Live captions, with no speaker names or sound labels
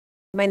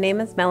My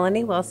name is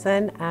Melanie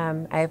Wilson.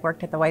 I've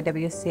worked at the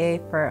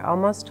YWCA for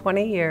almost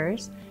 20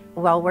 years.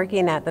 While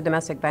working at the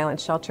domestic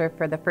violence shelter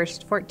for the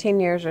first 14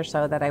 years or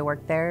so that I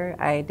worked there,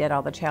 I did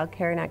all the child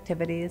care and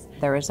activities.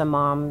 There was a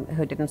mom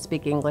who didn't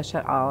speak English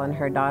at all, and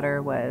her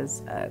daughter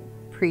was a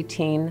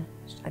preteen.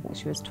 I think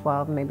she was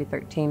 12, maybe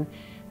 13.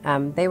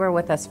 They were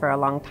with us for a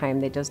long time.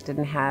 They just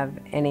didn't have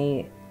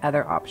any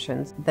other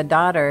options. The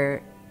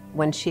daughter,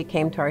 when she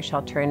came to our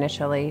shelter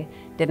initially,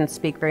 didn't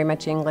speak very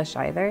much English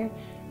either.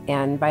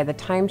 And by the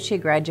time she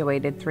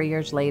graduated 3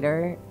 years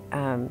later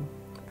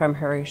from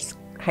her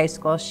high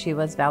school, she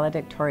was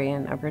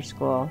valedictorian of her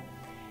school.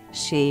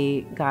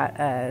 She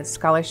got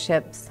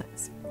scholarships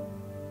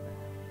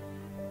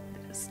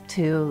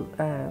to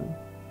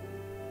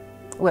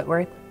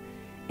Whitworth,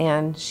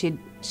 and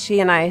she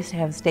and I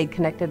have stayed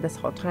connected this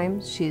whole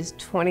time. She's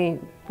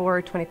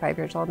 24, 25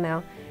 years old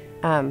now.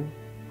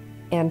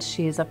 And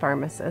she's a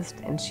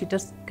pharmacist, and she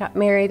just got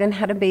married and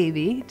had a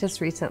baby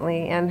just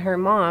recently. And her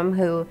mom,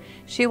 who,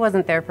 she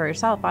wasn't there for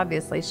herself,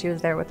 obviously, she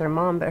was there with her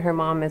mom, but her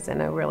mom is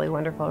in a really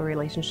wonderful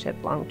relationship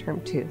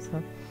long-term too.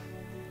 So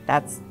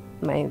that's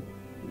my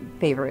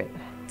favorite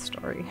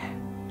story.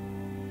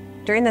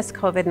 During this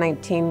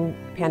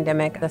COVID-19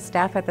 pandemic, the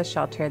staff at the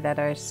shelter that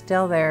are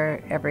still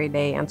there every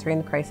day answering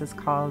the crisis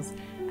calls,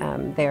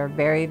 they're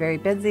very, very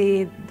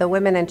busy. The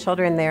women and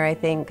children there, I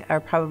think, are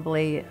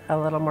probably a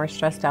little more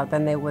stressed out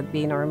than they would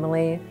be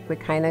normally. We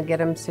kind of get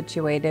them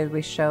situated.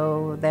 We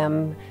show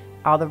them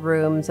all the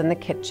rooms and the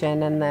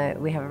kitchen, and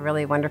we have a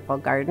really wonderful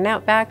garden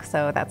out back,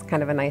 so that's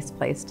kind of a nice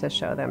place to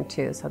show them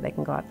too, so they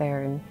can go out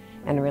there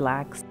and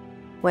relax.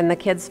 When the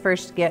kids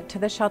first get to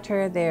the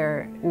shelter,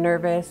 they're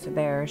nervous,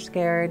 they're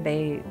scared,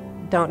 they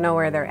don't know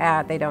where they're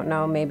at, they don't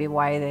know maybe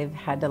why they've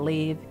had to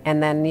leave.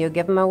 And then you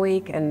give them a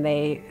week and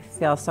they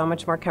feel so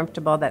much more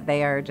comfortable that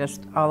they are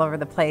just all over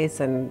the place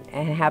and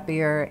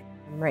happier.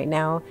 Right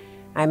now,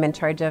 I'm in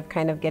charge of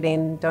kind of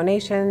getting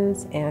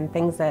donations and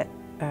things that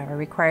are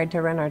required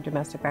to run our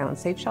domestic violence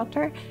safe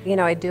shelter. You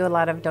know, I do a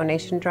lot of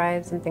donation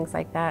drives and things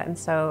like that, and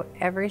so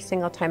every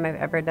single time I've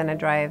ever done a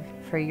drive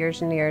for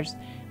years and years,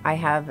 I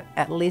have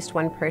at least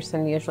one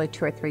person, usually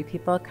 2 or 3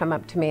 people, come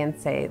up to me and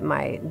say,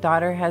 my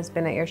daughter has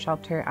been at your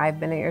shelter, I've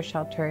been at your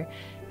shelter,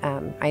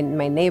 my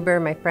neighbor,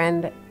 my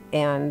friend,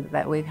 and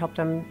that we've helped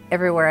them.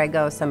 Everywhere I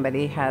go,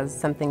 somebody has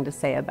something to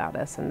say about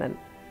us, and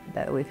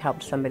that we've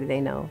helped somebody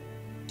they know.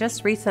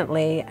 Just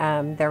recently,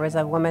 there was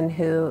a woman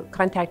who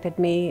contacted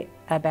me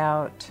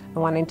about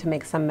wanting to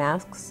make some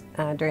masks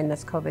during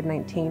this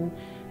COVID-19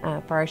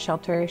 for our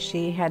shelter.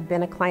 She had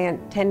been a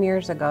client 10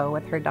 years ago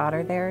with her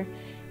daughter there,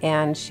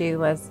 and she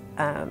was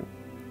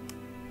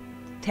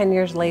 10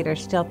 years later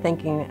still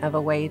thinking of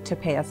a way to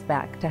pay us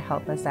back to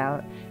help us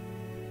out.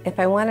 If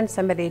I wanted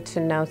somebody to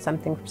know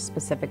something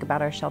specific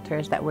about our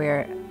shelters, that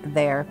we're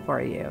there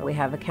for you. We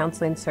have a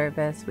counseling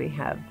service, we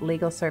have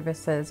legal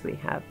services, we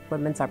have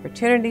Women's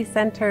Opportunity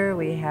Center,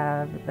 we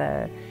have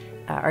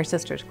our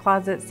Sister's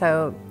Closet,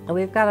 so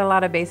we've got a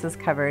lot of bases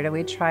covered.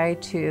 We try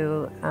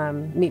to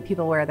meet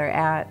people where they're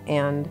at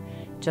and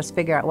just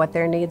figure out what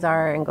their needs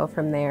are and go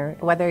from there.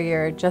 Whether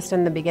you're just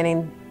in the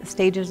beginning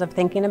stages of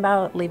thinking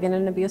about leaving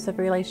an abusive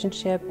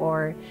relationship,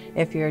 or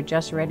if you're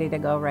just ready to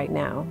go right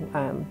now,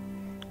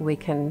 we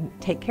can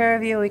take care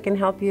of you, we can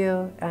help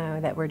you,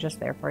 that we're just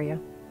there for you.